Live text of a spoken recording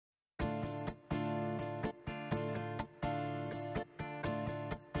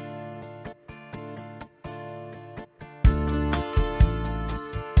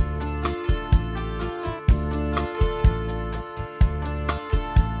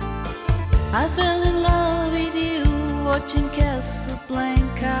I fell in love with you watching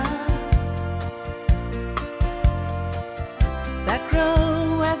Casablanca. Back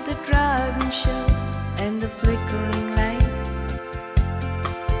row at the driving show and the flickering light.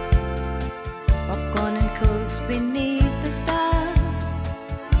 Popcorn and cokes beneath the stars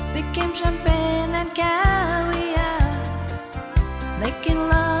became champagne and caviar, making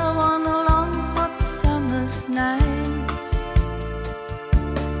love on a long hot summer's night.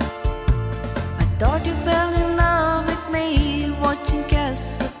 I thought you fell in love with me watching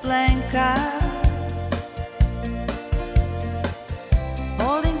Casablanca,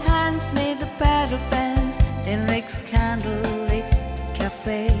 holding hands near the paddle fence in Rick's candlelit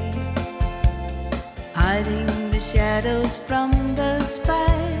cafe, hiding the shadows from the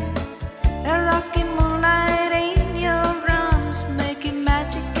spies. A rocky moonlight in your arms, making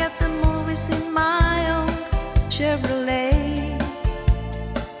magic at the movies in my old Chevrolet.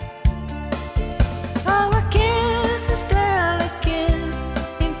 Oh, a kiss is still a kiss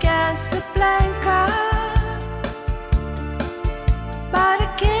in Casablanca, but a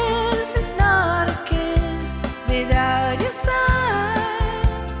kiss is not a kiss without your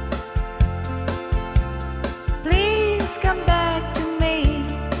sign. Please come back to me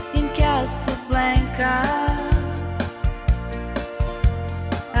in Casablanca.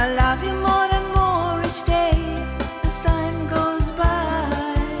 I love you more and more each day as time goes by.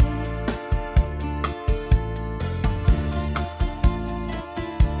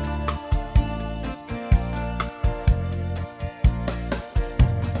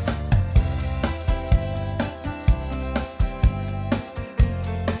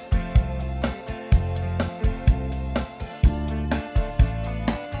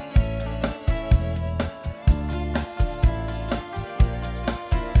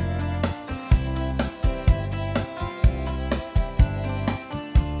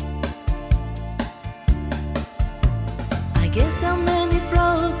 I guess there are many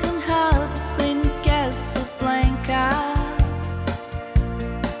broken hearts in Casablanca.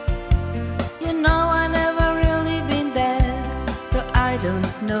 You know I never really been there, so I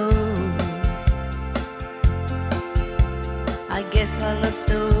don't know. I guess our love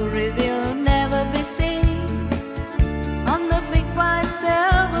story will never be seen on the big white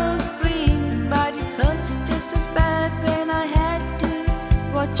silver screen, but it hurts just as bad when I had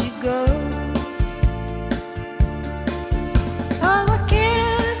to watch you go.